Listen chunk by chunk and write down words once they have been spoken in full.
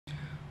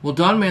Well,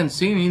 Don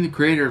Mancini, the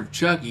creator of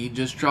Chucky,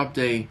 just dropped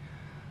a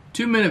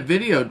 2-minute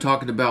video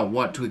talking about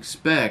what to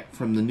expect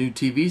from the new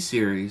TV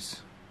series.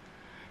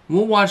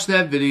 We'll watch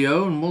that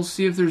video and we'll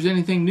see if there's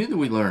anything new that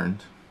we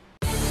learned.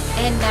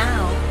 And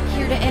now,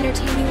 here to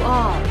entertain you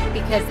all,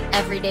 because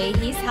every day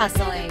he's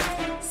hustling.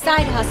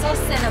 Side Hustle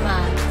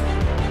Cinema.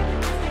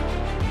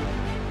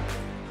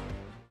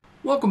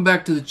 Welcome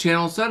back to the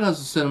channel, Side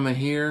Hustle Cinema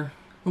here.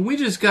 And we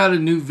just got a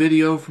new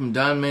video from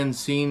Don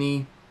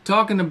Mancini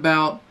talking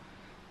about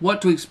what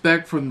to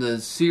expect from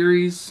the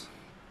series.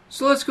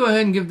 So let's go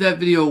ahead and give that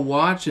video a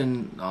watch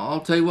and I'll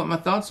tell you what my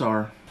thoughts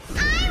are.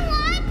 I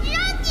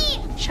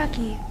want Chucky!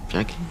 Chucky.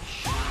 Chucky?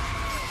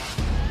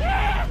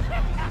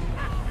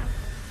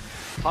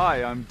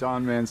 Hi, I'm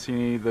Don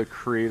Mancini, the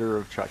creator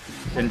of Chucky.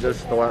 In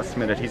just the last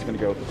minute, he's gonna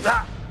go,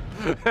 ah!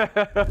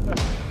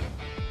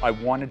 I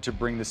wanted to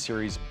bring the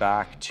series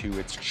back to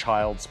its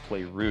child's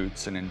play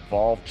roots and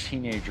involve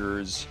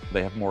teenagers.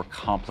 They have more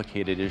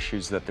complicated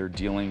issues that they're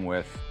dealing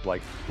with,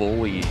 like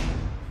bullying.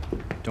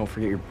 Don't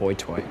forget your boy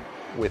toy.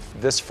 With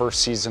this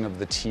first season of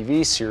the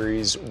TV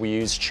series, we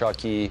use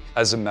Chucky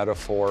as a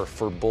metaphor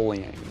for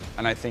bullying.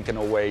 And I think in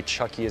a way,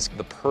 Chucky is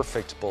the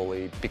perfect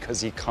bully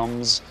because he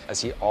comes, as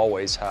he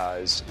always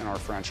has in our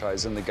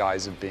franchise, in the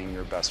guise of being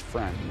your best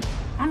friend.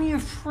 I'm your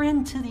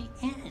friend to the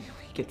end.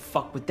 Get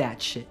fucked with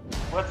that shit.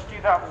 Let's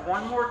do that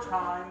one more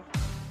time.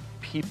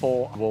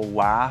 People will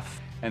laugh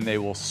and they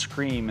will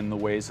scream in the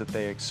ways that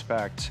they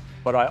expect,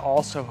 but I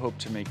also hope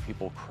to make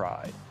people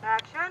cry.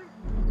 Action?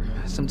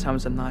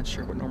 Sometimes I'm not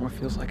sure what normal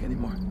feels like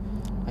anymore.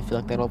 I feel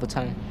like that all the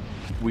time.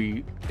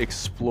 We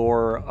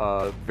explore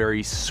a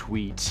very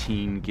sweet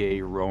teen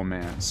gay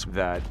romance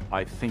that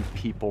I think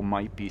people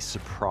might be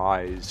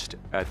surprised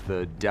at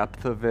the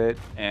depth of it,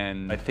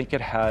 and I think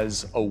it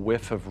has a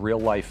whiff of real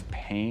life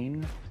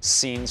pain.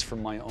 Scenes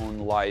from my own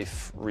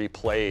life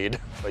replayed.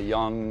 A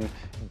young,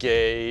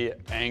 gay,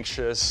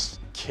 anxious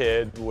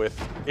kid with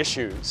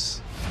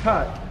issues.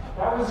 Cut.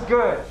 That was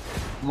good.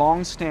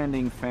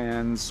 Long-standing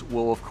fans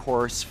will, of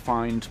course,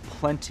 find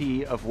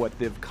plenty of what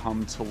they've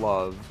come to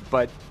love,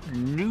 but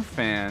new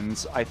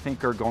fans, I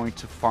think, are going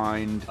to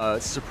find a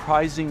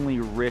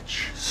surprisingly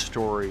rich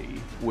story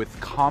with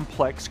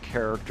complex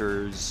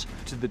characters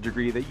to the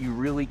degree that you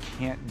really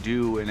can't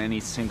do in any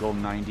single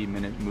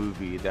 90-minute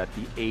movie, that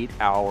the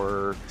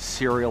 8-hour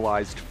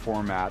serialized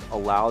format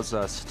allows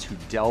us to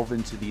delve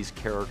into these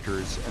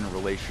characters and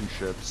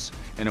relationships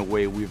in a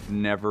way we've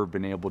never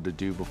been able to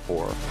do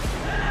before.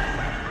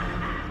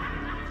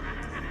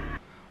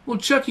 Well,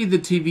 Chucky the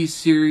TV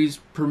series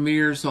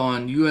premieres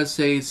on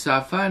USA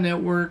SYFY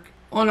network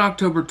on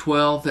October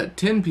 12th at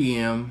 10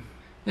 p.m.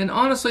 And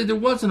honestly, there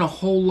wasn't a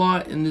whole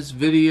lot in this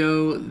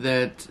video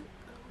that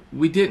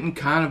we didn't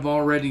kind of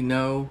already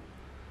know.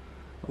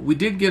 We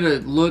did get a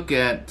look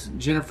at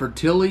Jennifer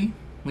Tilly.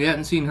 We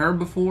hadn't seen her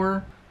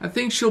before. I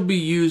think she'll be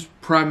used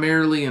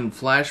primarily in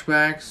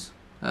flashbacks.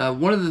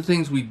 One of the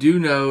things we do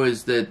know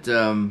is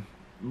that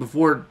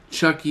before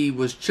Chucky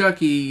was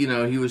Chucky, you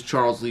know, he was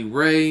Charles Lee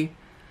Ray.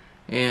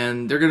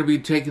 And they're going to be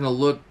taking a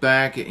look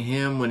back at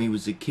him when he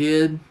was a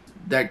kid.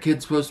 That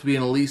kid's supposed to be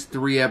in at least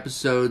 3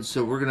 episodes,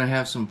 so we're going to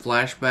have some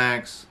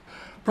flashbacks.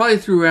 Probably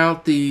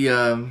throughout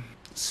the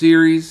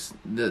series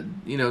that,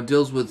 you know,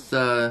 deals with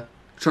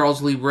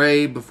Charles Lee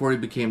Ray before he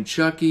became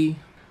Chucky.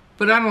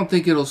 But I don't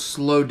think it'll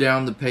slow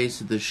down the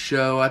pace of the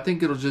show. I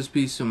think it'll just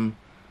be some,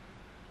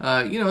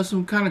 you know,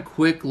 some kind of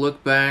quick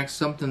look back,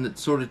 something that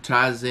sort of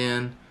ties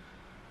in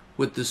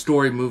with the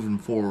story moving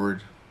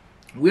forward.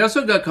 We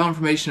also got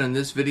confirmation in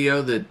this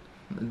video that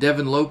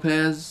Devin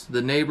Lopez,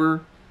 the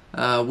neighbor,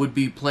 would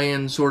be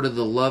playing sort of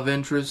the love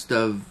interest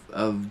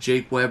of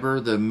Jake Weber,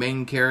 the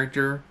main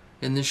character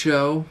in the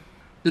show.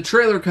 The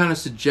trailer kind of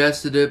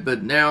suggested it,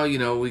 but now, you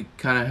know, we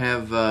kind of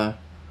have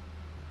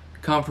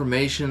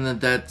confirmation that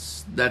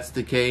that's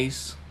the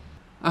case.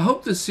 I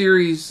hope the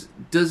series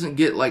doesn't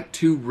get like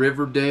too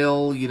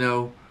Riverdale, you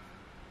know,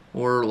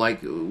 or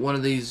like one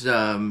of these,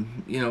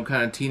 you know,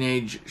 kind of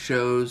teenage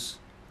shows.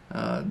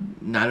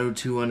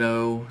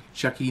 90210,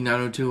 Chucky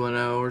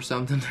 90210 or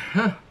something.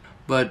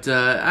 But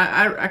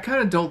I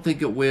kind of don't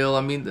think it will.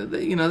 I mean,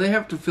 you know, they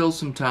have to fill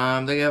some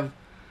time. They have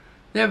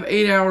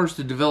 8 hours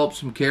to develop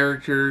some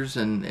characters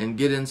and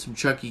get in some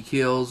Chucky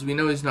kills. We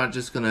know he's not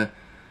just gonna,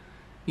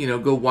 you know,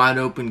 go wide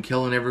open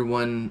killing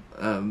everyone,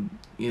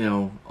 you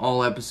know,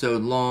 all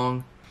episode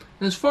long.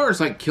 And as far as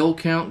like kill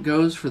count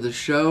goes for the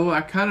show, I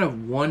kind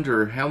of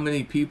wonder how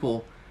many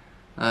people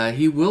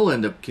he will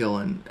end up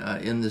killing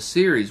in the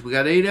series. We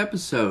got 8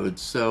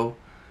 episodes, so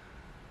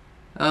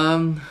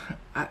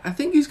I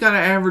think he's got to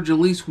average at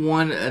least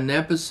 1 an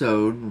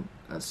episode.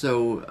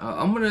 So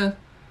I'm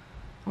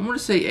gonna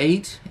say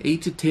 8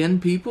 to 10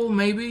 people,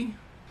 maybe.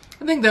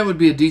 I think that would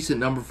be a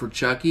decent number for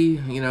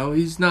Chucky. You know,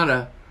 he's not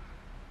a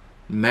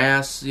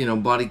mass, you know,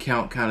 body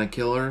count kind of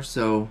killer,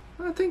 so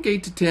I think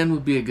 8 to 10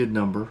 would be a good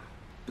number.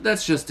 But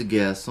that's just a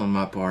guess on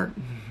my part.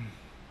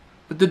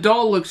 But the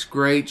doll looks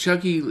great.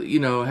 Chucky, you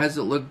know,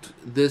 hasn't looked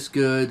this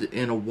good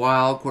in a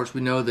while. Of course, we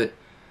know that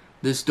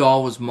this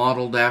doll was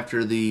modeled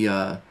after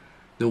the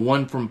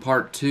one from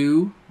part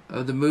 2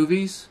 of the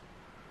movies,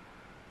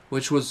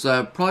 which was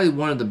probably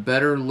one of the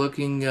better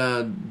looking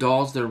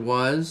dolls there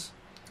was.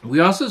 We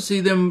also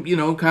see them, you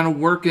know, kind of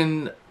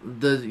working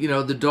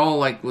the doll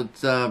like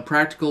with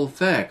practical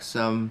effects.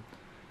 You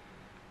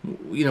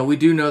know, we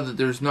do know that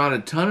there's not a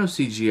ton of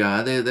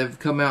CGI. They've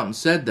come out and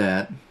said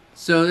that.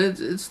 So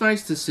it's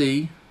nice to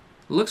see.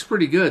 It looks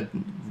pretty good,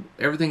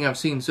 everything I've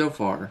seen so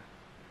far.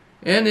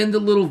 And in the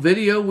little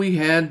video, we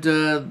had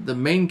the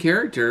main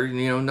character,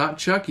 you know, not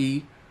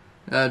Chucky,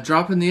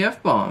 dropping the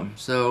F-bomb.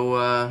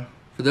 So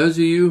for those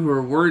of you who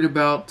are worried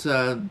about,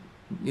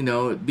 you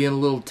know, it being a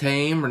little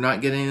tame or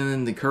not getting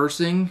in the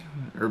cursing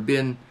or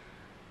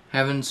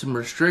having some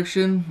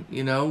restriction,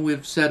 you know,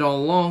 we've said all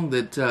along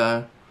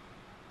that,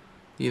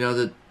 you know,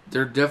 that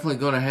they're definitely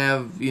going to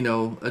have, you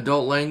know,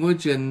 adult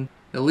language and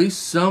at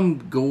least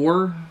some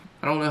gore.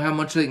 I don't know how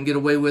much they can get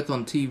away with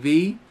on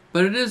TV,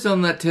 but it is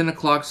on that 10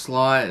 o'clock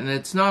slot, and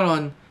it's not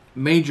on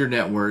major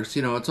networks.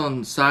 You know, it's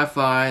on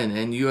Sci-Fi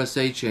and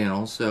USA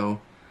channels, so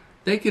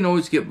they can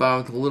always get by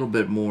with a little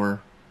bit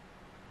more.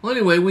 Well,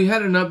 anyway, we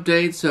had an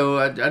update, so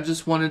I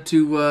just wanted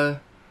to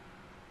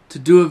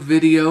do a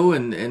video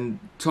and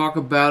talk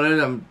about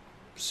it. I'm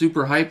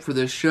super hyped for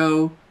this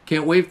show.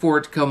 Can't wait for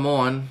it to come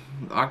on.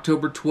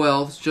 October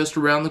 12th, just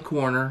around the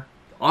corner.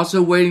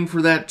 Also waiting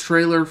for that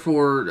trailer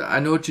for I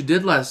Know What You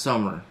Did Last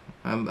Summer.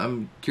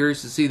 I'm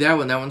curious to see that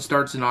one. That one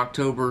starts in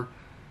October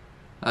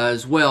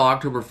as well,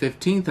 October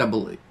 15th, I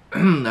believe.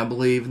 I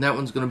believe, and that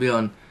one's going to be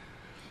on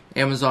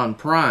Amazon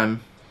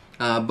Prime.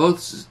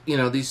 Both, you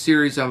know, these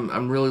series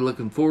I'm really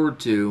looking forward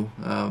to.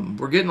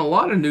 We're getting a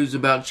lot of news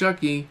about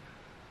Chucky,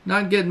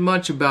 not getting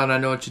much about I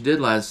Know What You Did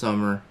Last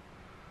Summer.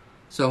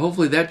 So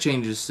hopefully that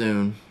changes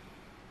soon.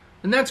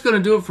 And that's going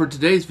to do it for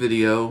today's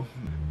video.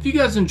 If you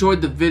guys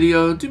enjoyed the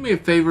video, do me a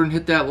favor and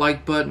hit that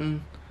like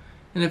button.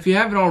 And if you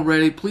haven't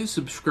already, please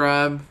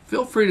subscribe.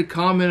 Feel free to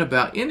comment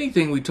about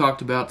anything we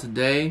talked about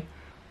today.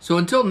 So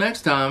until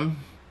next time,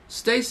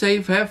 stay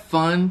safe, have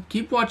fun,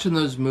 keep watching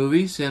those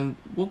movies, and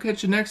we'll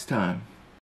catch you next time.